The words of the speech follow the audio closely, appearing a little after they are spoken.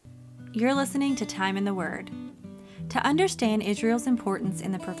You're listening to Time in the Word. To understand Israel's importance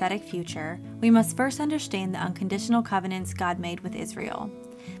in the prophetic future, we must first understand the unconditional covenants God made with Israel.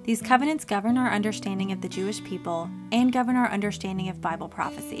 These covenants govern our understanding of the Jewish people and govern our understanding of Bible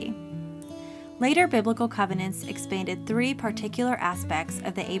prophecy. Later biblical covenants expanded three particular aspects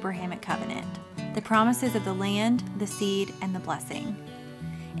of the Abrahamic covenant: the promises of the land, the seed, and the blessing.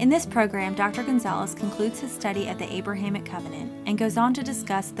 In this program, Dr. Gonzalez concludes his study of the Abrahamic covenant and goes on to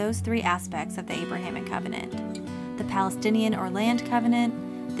discuss those three aspects of the Abrahamic covenant: the Palestinian or land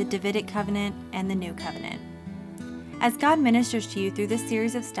covenant, the Davidic covenant, and the new covenant. As God ministers to you through this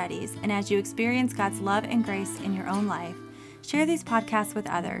series of studies, and as you experience God's love and grace in your own life, share these podcasts with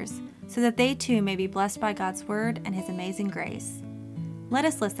others so that they too may be blessed by God's word and his amazing grace. Let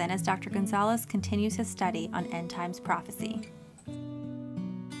us listen as Dr. Gonzalez continues his study on end times prophecy.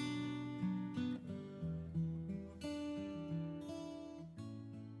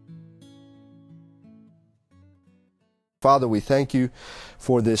 Father, we thank you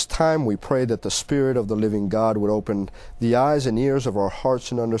for this time. We pray that the Spirit of the living God would open the eyes and ears of our hearts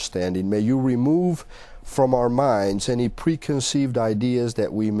and understanding. May you remove from our minds any preconceived ideas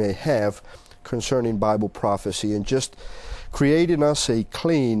that we may have concerning Bible prophecy, and just create in us a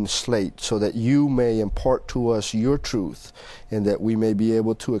clean slate so that you may impart to us your truth and that we may be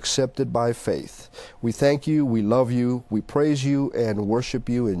able to accept it by faith. We thank you, we love you, we praise you and worship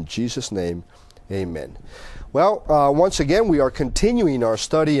you in Jesus' name. Amen. Well, once again, we are continuing our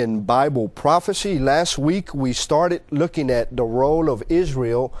study in Bible prophecy. Last week, we started looking at the role of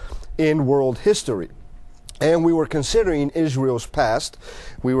Israel in world history. And we were considering Israel's past.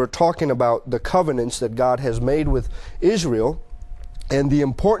 We were talking about the covenants that God has made with Israel and the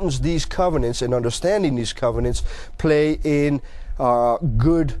importance these covenants and understanding these covenants play in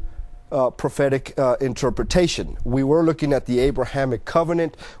good prophetic interpretation. We were looking at the Abrahamic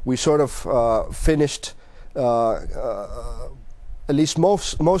covenant. We sort of finished at least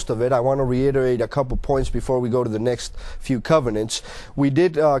most of it. I want to reiterate a couple points before we go to the next few covenants. We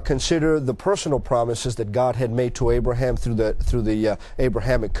did consider the personal promises that God had made to Abraham through the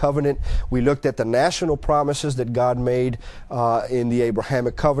Abrahamic covenant. We looked at the national promises that God made in the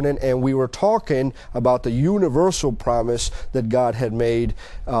Abrahamic covenant, and we were talking about the universal promise that God had made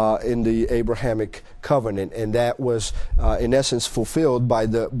in the Abrahamic covenant, and that was in essence fulfilled by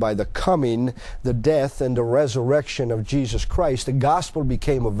the coming, the death, and the resurrection of Jesus Christ. The gospel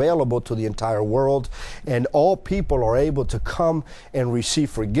became available to the entire world, and all people are able to come and receive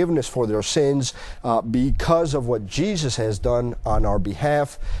forgiveness for their sins because of what Jesus has done on our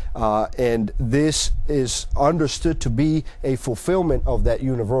behalf. And this is understood to be a fulfillment of that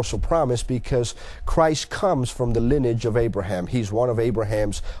universal promise because Christ comes from the lineage of Abraham. He's one of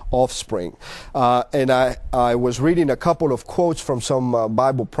Abraham's offspring. And I was reading a couple of quotes from some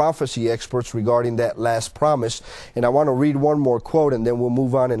Bible prophecy experts regarding that last promise, and I want to read one more quote and then we'll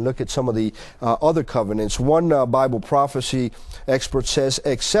move on and look at some of the other covenants. One Bible prophecy expert says,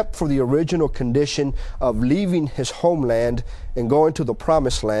 except for the original condition of leaving his homeland and going to the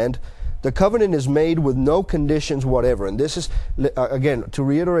promised land, the covenant is made with no conditions whatever. And this is, again, to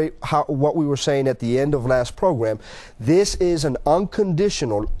reiterate what we were saying at the end of last program, this is an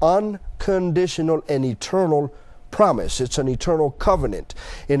unconditional and eternal promise. It's an eternal covenant.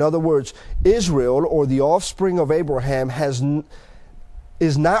 In other words, Israel, or the offspring of Abraham,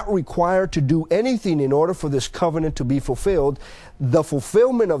 is not required to do anything in order for this covenant to be fulfilled. The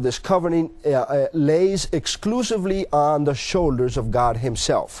fulfillment of this covenant lays exclusively on the shoulders of God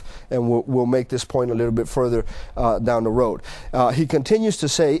himself. And we'll make this point a little bit further down the road. He continues to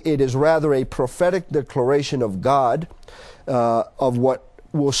say, it is rather a prophetic declaration of God of what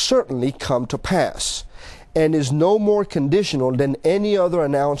will certainly come to pass, and is no more conditional than any other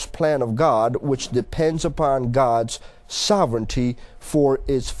announced plan of God, which depends upon God's sovereignty for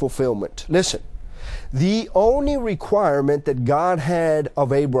its fulfillment. Listen, the only requirement that God had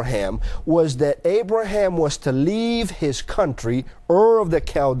of Abraham was that Abraham was to leave his country, Ur of the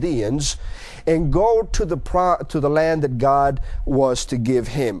Chaldeans, and go to the land that God was to give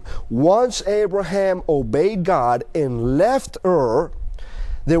him. Once Abraham obeyed God and left Ur,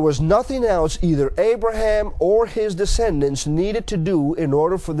 there was nothing else either Abraham or his descendants needed to do in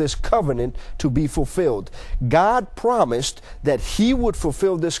order for this covenant to be fulfilled. God promised that he would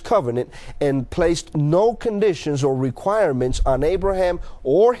fulfill this covenant and placed no conditions or requirements on Abraham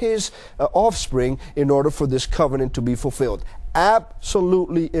or his offspring in order for this covenant to be fulfilled.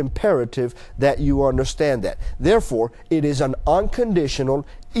 Absolutely imperative that you understand that. Therefore, it is an unconditional,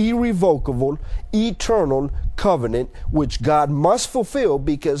 irrevocable, eternal covenant which God must fulfill,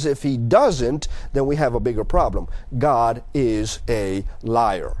 because if he doesn't, then we have a bigger problem. God is a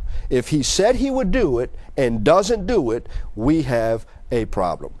liar. If he said he would do it and doesn't do it, we have a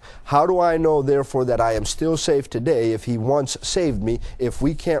problem. How do I know, therefore, that I am still safe today if he once saved me, if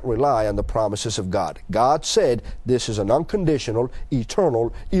we can't rely on the promises of God? God said this is an unconditional,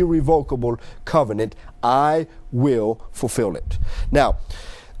 eternal, irrevocable covenant. I will fulfill it. Now,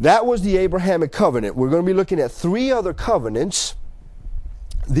 that was the Abrahamic covenant. We're going to be looking at 3 other covenants.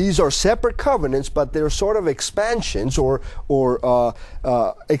 These are separate covenants, but they're sort of expansions or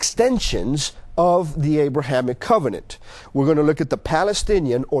extensions of the Abrahamic covenant. We're going to look at the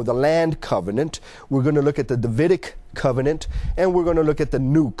Palestinian or the land covenant. We're going to look at the Davidic covenant, and we're going to look at the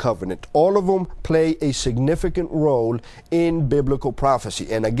new covenant. All of them play a significant role in biblical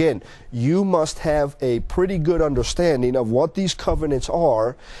prophecy. And again, you must have a pretty good understanding of what these covenants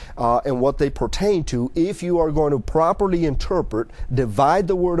are and what they pertain to if you are going to properly interpret, divide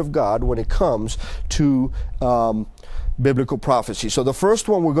the Word of God when it comes to biblical prophecy. So the first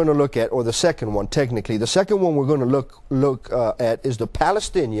one we're going to look at, or the second one technically, the second one we're going to look at is the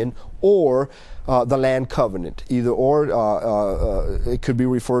Palestinian or the land covenant. Either or, it could be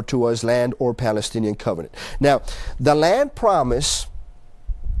referred to as land or Palestinian covenant. Now, the land promise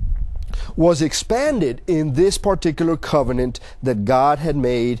was expanded in this particular covenant that God had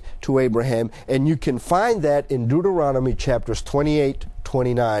made to Abraham, and you can find that in Deuteronomy chapters 28,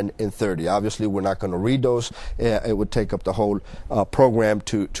 29, and 30. Obviously, we're not going to read those. It would take up the whole program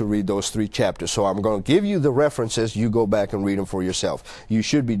to read those 3 chapters. So I'm going to give you the references. You go back and read them for yourself. You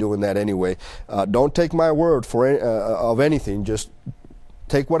should be doing that anyway. Don't take my word for of anything. Just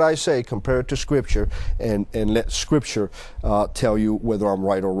take what I say, compare it to Scripture, and let Scripture tell you whether I'm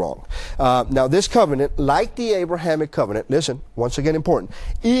right or wrong. Now, this covenant, like the Abrahamic covenant, listen, once again important,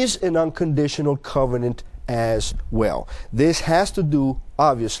 is an unconditional covenant as well. This has to do,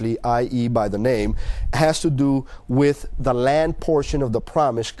 obviously, i.e. by the name, has to do with the land portion of the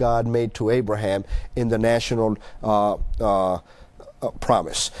promise God made to Abraham in the national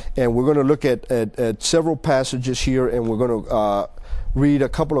promise. And we're going to look at several passages here, and we're going to read a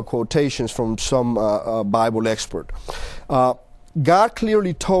couple of quotations from some Bible expert. God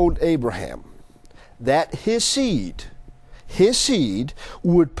clearly told Abraham that his seed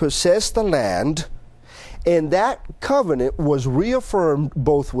would possess the land, and that covenant was reaffirmed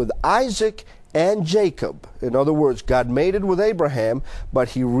both with Isaac and Jacob. In other words, God made it with Abraham, but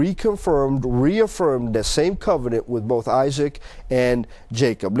he reaffirmed the same covenant with both Isaac and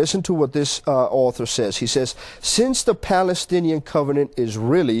Jacob. Listen to what this author says. He says, since the Palestinian covenant is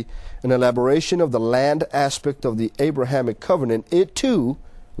really an elaboration of the land aspect of the Abrahamic covenant, it too,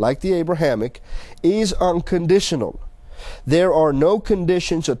 like the Abrahamic, is unconditional. There are no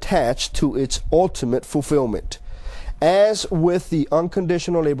conditions attached to its ultimate fulfillment. As with the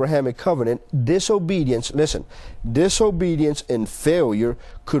unconditional Abrahamic covenant, disobedience and failure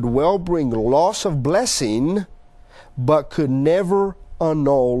could well bring loss of blessing, but could never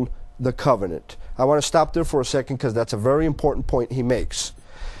annul the covenant. I want to stop there for a second because that's a very important point he makes.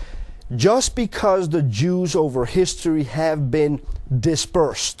 Just because the Jews over history have been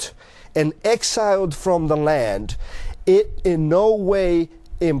dispersed and exiled from the land, it in no way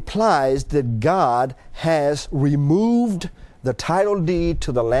implies that God has removed the title deed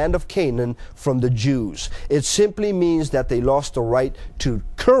to the land of Canaan from the Jews. It simply means that they lost the right to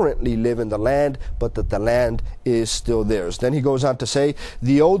currently live in the land, but that the land is still theirs. Then he goes on to say,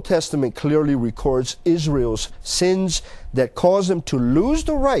 the Old Testament clearly records Israel's sins that caused them to lose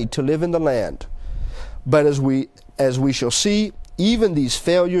the right to live in the land. But as we shall see, even these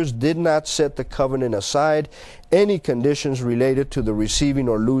failures did not set the covenant aside. Any conditions related to the receiving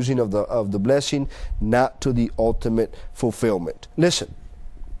or losing of the blessing, not to the ultimate fulfillment. Listen,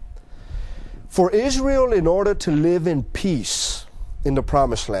 for Israel, in order to live in peace in the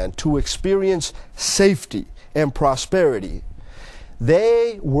promised land, to experience safety and prosperity,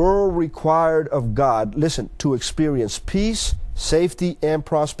 they were required of God, listen, to experience peace, safety, and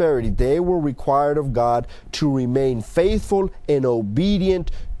prosperity. They were required of God to remain faithful and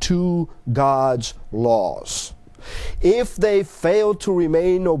obedient to God's laws. If they failed to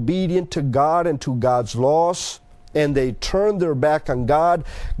remain obedient to God and to God's laws, and they turn their back on God,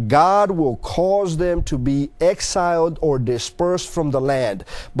 God will cause them to be exiled or dispersed from the land.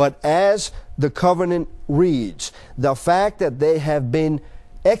 But as the covenant reads, the fact that they have been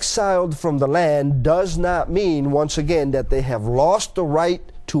exiled from the land does not mean, once again, that they have lost the right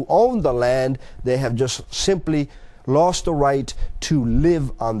to own the land. They have just simply lost the right to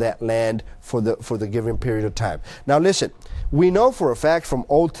live on that land for the given period of time. Now listen, We know for a fact from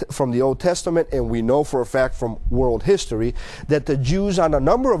the Old Testament, and we know for a fact from world history, that the Jews on a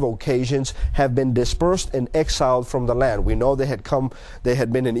number of occasions have been dispersed and exiled from the land. We know they had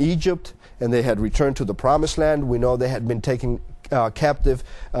been in Egypt, and they had returned to the Promised Land. We know they had been taken captive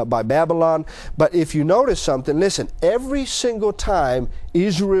by Babylon. But if you notice something, listen, every single time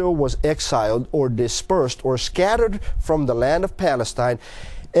Israel was exiled or dispersed or scattered from the land of Palestine,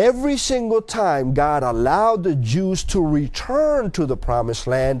 every single time God allowed the Jews to return to the Promised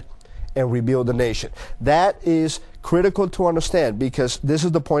Land and rebuild the nation. That is critical to understand, because this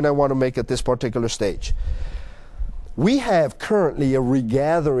is the point I want to make at this particular stage. We have currently a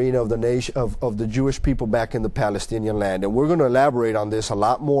regathering of the nation of the Jewish people back in the Palestinian land, and we're going to elaborate on this a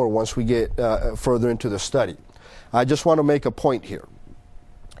lot more once we get further into the study. I just want to make a point here.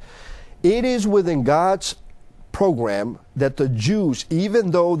 It is within God's program that the Jews,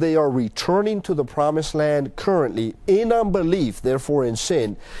 even though they are returning to the Promised Land currently in unbelief, therefore in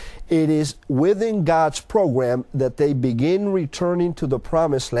sin, it is within God's program that they begin returning to the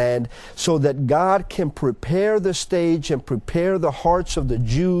Promised Land so that God can prepare the stage and prepare the hearts of the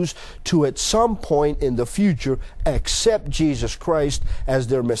Jews to, at some point in the future, accept Jesus Christ as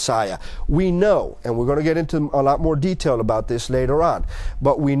their Messiah. We know, and we're going to get into a lot more detail about this later on,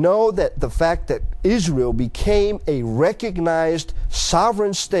 but we know that the fact that Israel became a recognized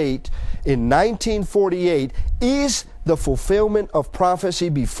sovereign state in 1948 is the fulfillment of prophecy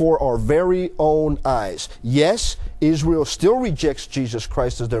before our very own eyes. Yes, Israel still rejects Jesus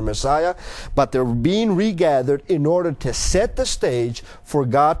Christ as their Messiah, but they're being regathered in order to set the stage for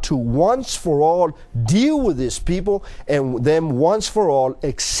God to once for all deal with His people and them once for all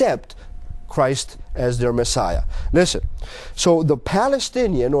accept Christ as their Messiah. Listen, so the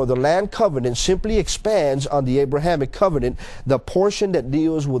Palestinian or the land covenant simply expands on the Abrahamic covenant, the portion that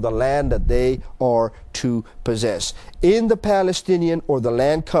deals with the land that they are to possess. In the Palestinian or the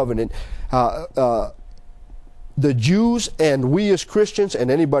land covenant, the Jews and we as Christians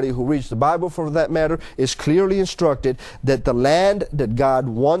and anybody who reads the Bible for that matter is clearly instructed that the land that God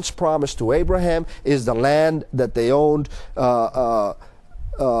once promised to Abraham is the land that they owned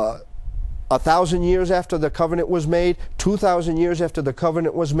 1,000 years after the covenant was made, 2,000 years after the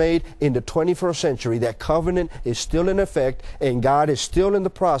covenant was made, in the 21st century. That covenant is still in effect, and God is still in the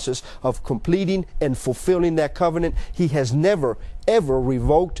process of completing and fulfilling that covenant. He has never, ever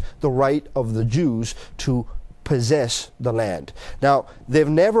revoked the right of the Jews to possess the land. Now, they've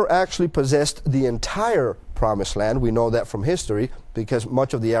never actually possessed the entire Promised Land. We know that from history, because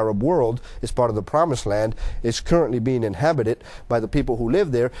much of the Arab world is part of the Promised Land. It's currently being inhabited by the people who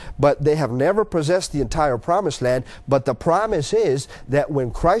live there, but they have never possessed the entire Promised Land. But the promise is that when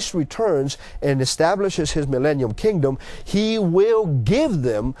Christ returns and establishes His millennium kingdom, He will give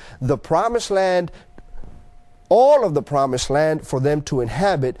them the Promised Land, all of the Promised Land, for them to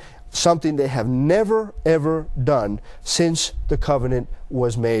inhabit, something they have never ever done since the covenant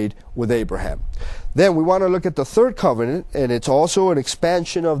was made with Abraham. Then we want to look at the third covenant, and it's also an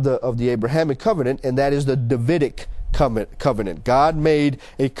expansion of the Abrahamic covenant, and that is the Davidic covenant. God made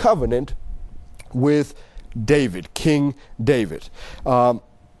a covenant with David, King David.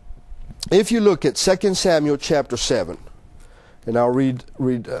 If you look at 2 Samuel chapter 7, and I'll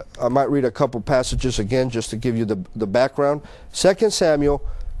I might read a couple passages again just to give you the background. 2 Samuel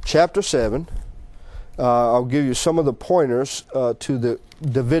chapter 7, I'll give you some of the pointers to the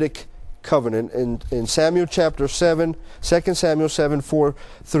Davidic covenant in Samuel chapter 7, 2 Samuel 7, 4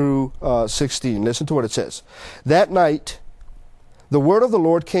 through 16. Listen to what it says. That night, the word of the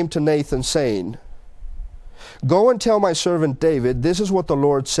Lord came to Nathan, saying, "Go and tell my servant David, this is what the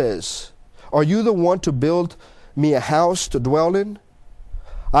Lord says. Are you the one to build me a house to dwell in?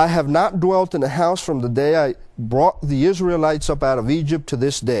 I have not dwelt in a house from the day I brought the Israelites up out of Egypt to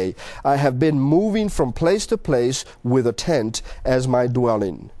this day. I have been moving from place to place with a tent as my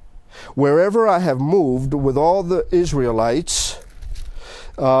dwelling. Wherever I have moved with all the Israelites,"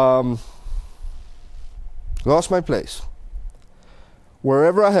 lost my place.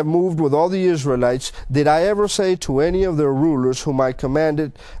 "Wherever I have moved with all the Israelites, did I ever say to any of their rulers whom I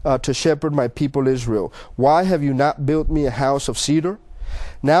commanded to shepherd my people Israel, why have you not built me a house of cedar?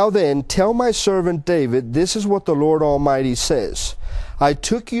 Now then, tell my servant David, this is what the Lord Almighty says. I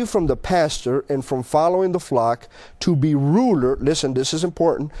took you from the pasture and from following the flock to be ruler," listen, this is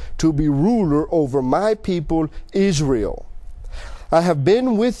important, "to be ruler over my people Israel. I have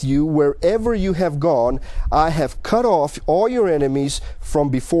been with you wherever you have gone. I have cut off all your enemies from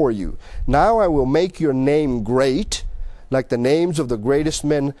before you. Now I will make your name great, like the names of the greatest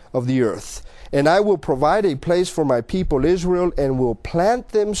men of the earth. And I will provide a place for my people Israel, and will plant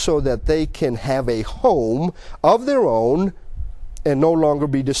them so that they can have a home of their own and no longer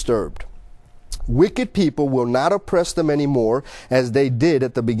be disturbed. Wicked people will not oppress them anymore as they did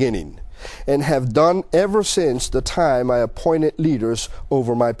at the beginning, and have done ever since the time I appointed leaders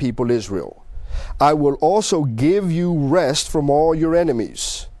over my people Israel. I will also give you rest from all your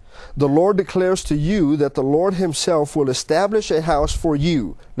enemies. The Lord declares to you that the Lord himself will establish a house for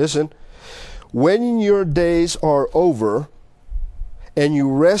you. Listen, when your days are over and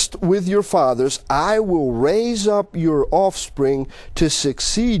you rest with your fathers, I will raise up your offspring to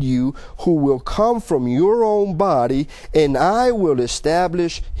succeed you, who will come from your own body, and I will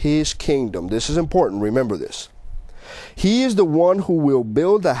establish his kingdom. This is important. Remember this. He is the one who will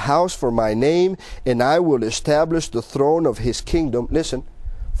build a house for my name, and I will establish the throne of his kingdom. Listen,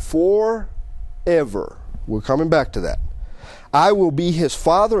 forever. We're coming back to that. I will be his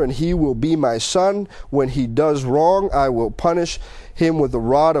father, and he will be my son. When he does wrong, I will punish him with the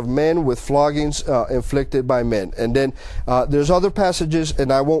rod of men, with floggings inflicted by men. And then there's other passages,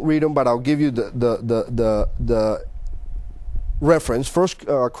 and I won't read them, but I'll give you the reference. First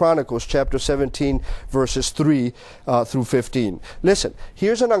Chronicles chapter 17, verses 3 through 15. Listen,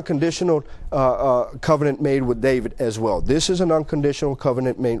 here's an unconditional covenant made with David as well. This is an unconditional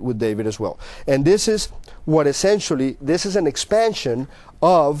covenant made with David as well. And this is what essentially, this is an expansion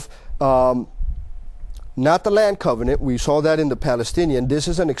of not the land covenant. We saw that in the Palestinian. This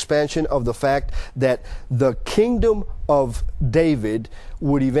is an expansion of the fact that the kingdom of David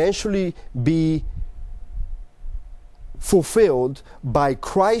would eventually be fulfilled by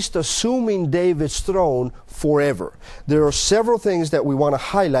Christ assuming David's throne forever. There are several things that we want to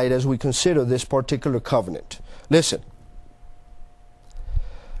highlight as we consider this particular covenant. Listen.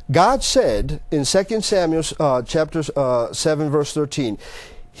 God said in 2 Samuel chapter 7 verse 13,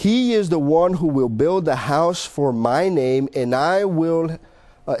 He is the one who will build the house for my name, and I will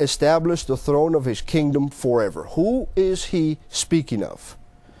establish the throne of his kingdom forever. Who is he speaking of?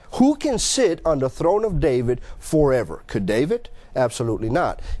 Who can sit on the throne of David forever? Could David? Absolutely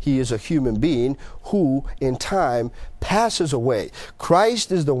not. He is a human being who in time passes away.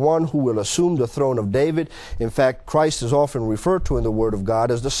 Christ is the one who will assume the throne of David. In fact, Christ is often referred to in the Word of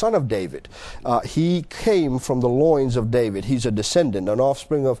God as the Son of David. He came from the loins of David. He's a descendant, an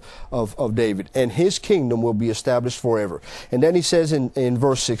offspring of David, and his kingdom will be established forever. And then he says in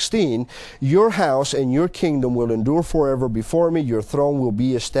verse 16, your house and your kingdom will endure forever before me. Your throne will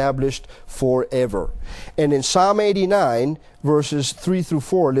be established forever. And in Psalm 89, verses 3 through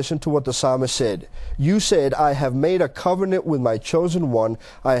 4, listen to what the psalmist said. You said, I have made a covenant with my chosen one.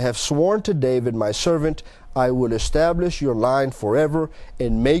 I have sworn to David, my servant, I will establish your line forever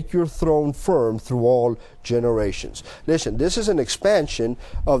and make your throne firm through all generations. Listen, this is an expansion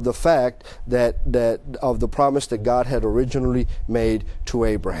of the fact that of the promise that God had originally made to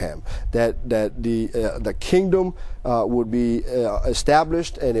Abraham, that the kingdom would be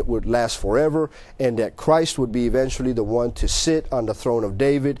established and it would last forever, and that Christ would be eventually the one to sit on the throne of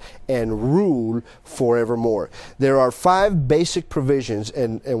David and rule forevermore. There are 5 basic provisions,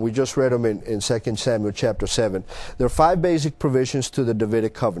 and we just read them in 2 Samuel chapter 7. There are 5 basic provisions to the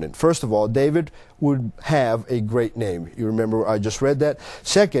Davidic covenant. First of all, David would have a great name. You remember I just read that.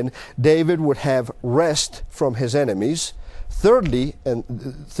 Second, David would have rest from his enemies. Thirdly, and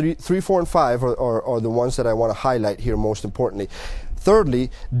 3, 4, and 5 are the ones that I want to highlight here most importantly. Thirdly,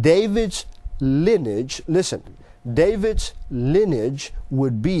 David's lineage, listen, David's lineage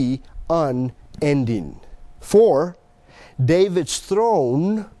would be unending. 4, David's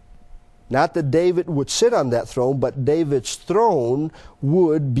throne, not that David would sit on that throne, but David's throne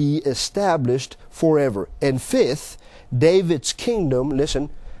would be established forever. And 5th, David's kingdom, listen,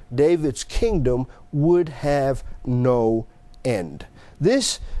 David's kingdom would have no end.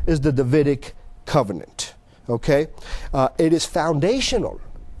 This is the Davidic covenant, okay? It is foundational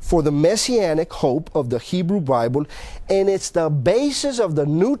for the messianic hope of the Hebrew Bible, and it's the basis of the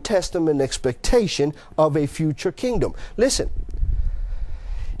New Testament expectation of a future kingdom. Listen,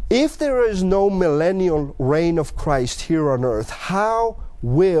 if there is no millennial reign of Christ here on earth, how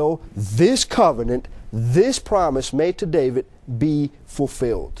will this covenant, this promise made to David, be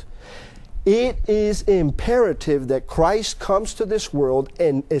fulfilled? It is imperative that Christ comes to this world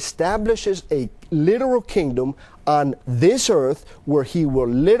and establishes a literal kingdom on this earth where he will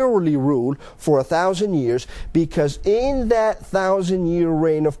literally rule for 1,000 years, because in that 1,000-year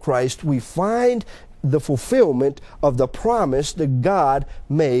reign of Christ we find the fulfillment of the promise that God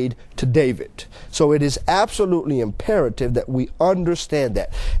made to David. So it is absolutely imperative that we understand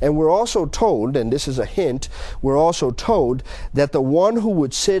that. And we're also told, and this is a hint, we're also told that the one who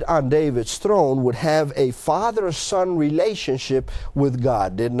would sit on David's throne would have a father-son relationship with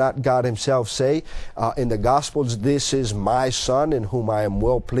God. Did not God himself say in the Gospels, "This is my son in whom I am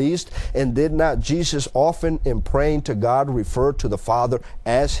well pleased"? And did not Jesus often in praying to God refer to the Father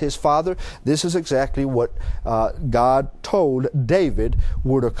as his Father? This is exactly what God told David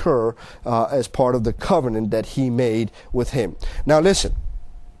would occur as part of the covenant that he made with him. Now listen,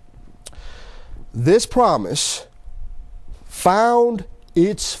 this promise found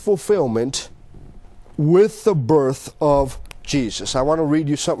its fulfillment with the birth of Jesus. I want to read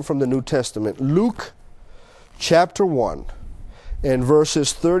you something from the New Testament. Luke chapter 1 and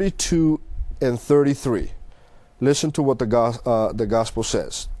verses 32 and 33. Listen to what the gospel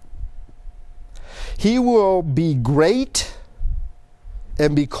says. He will be great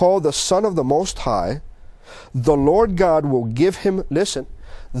and be called the Son of the Most High. The Lord God will give him, listen,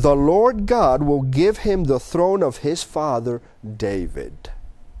 the Lord God will give him the throne of his father David.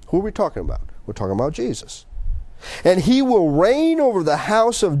 Who are we talking about? We're talking about Jesus. And he will reign over the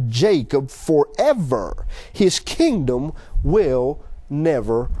house of Jacob forever. His kingdom will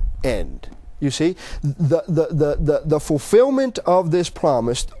never end. You see, the fulfillment of this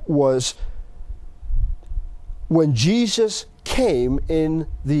promise was when Jesus came in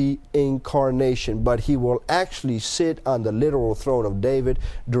the incarnation, but he will actually sit on the literal throne of David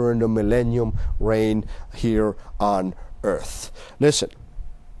during the millennium reign here on earth. Listen,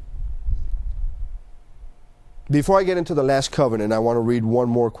 before I get into the last covenant, I want to read one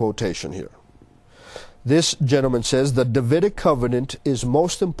more quotation here. This gentleman says, the Davidic covenant is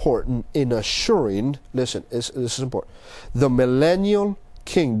most important in assuring, listen, this is important, the millennial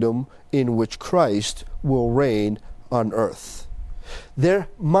kingdom in which Christ will reign on earth. There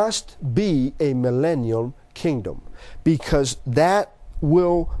must be a millennial kingdom because that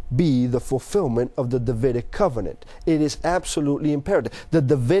will be the fulfillment of the Davidic covenant. It is absolutely imperative. The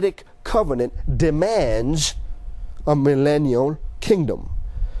Davidic covenant demands a millennial kingdom.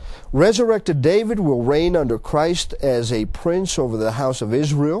 Resurrected David will reign under Christ as a prince over the house of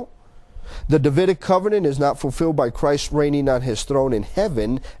Israel. The Davidic covenant is not fulfilled by Christ reigning on his throne in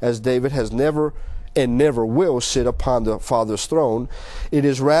heaven, as David has never and never will sit upon the Father's throne. It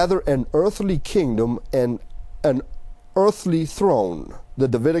is rather an earthly kingdom and an earthly throne. The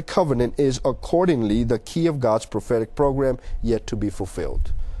Davidic covenant is accordingly the key of God's prophetic program yet to be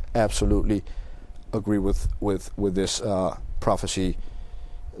fulfilled. Absolutely agree with this prophecy,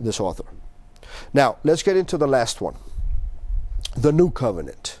 this author. Now, let's get into the last one, the new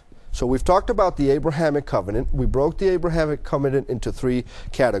covenant. So we've talked about the Abrahamic covenant. We broke the Abrahamic covenant into three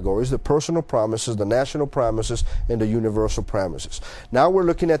categories: the personal promises, the national promises, and the universal promises. Now we're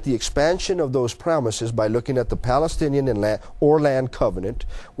looking at the expansion of those promises by looking at the Palestinian and land covenant,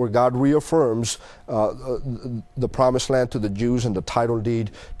 where God reaffirms the promised land to the Jews and the title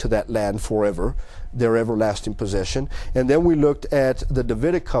deed to that land forever, their everlasting possession. And then we looked at the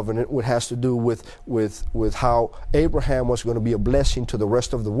Davidic covenant, which has to do with how Abraham was going to be a blessing to the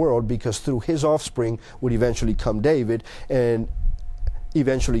rest of the world, because through his offspring would eventually come David, and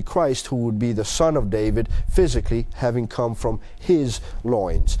eventually Christ, who would be the son of David physically, having come from his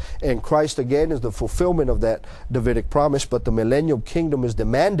loins. And Christ again is the fulfillment of that Davidic promise, but the millennial kingdom is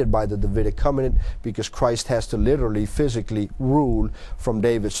demanded by the Davidic covenant because Christ has to literally, physically rule from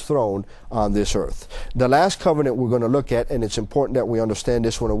David's throne on this earth. The last covenant we're going to look at, and it's important that we understand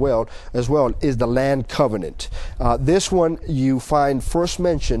this one as well, is the land covenant. This one you find first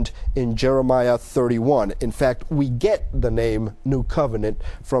mentioned in Jeremiah 31. In fact, we get the name New Covenant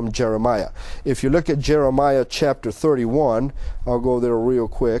from Jeremiah. If you look at Jeremiah chapter 31, I'll go there real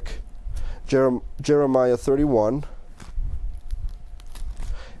quick. Jeremiah 31,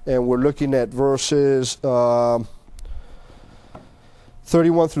 and we're looking at verses 31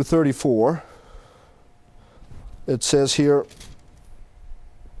 through 34. It says here,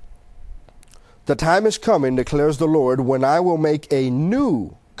 "The time is coming, declares the Lord, when I will make a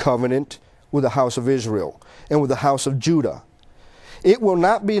new covenant with the house of Israel and with the house of Judah. It will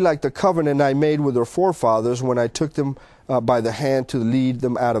not be like the covenant I made with their forefathers when I took them by the hand to lead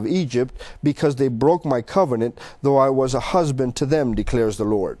them out of Egypt, because they broke my covenant, though I was a husband to them, declares the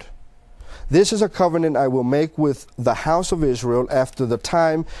Lord. This is a covenant I will make with the house of Israel after that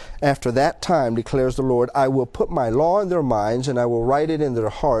time, declares the Lord. I will put my law in their minds, and I will write it in their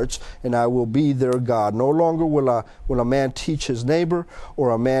hearts, and I will be their God. No longer will a man teach his neighbor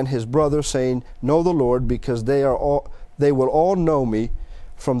or a man his brother, saying, Know the Lord, because they will all know me,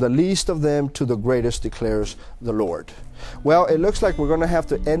 from the least of them to the greatest, declares the Lord. Well, it looks like we're going to have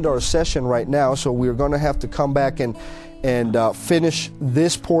to end our session right now, so we're going to have to come back and finish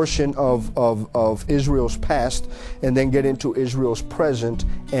this portion of Israel's past and then get into Israel's present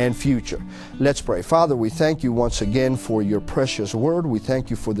and future. Let's pray. Father, we thank you once again for your precious word. We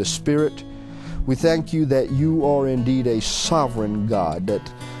thank you for the Spirit. We thank you that you are indeed a sovereign God,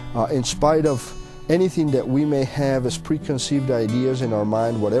 that in spite of anything that we may have as preconceived ideas in our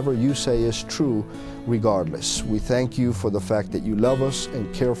mind, whatever you say is true regardless. We thank you for the fact that you love us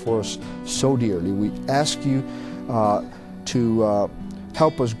and care for us so dearly. We ask you to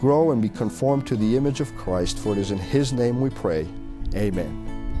help us grow and be conformed to the image of Christ, for it is in his name we pray.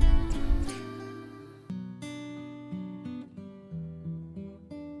 Amen.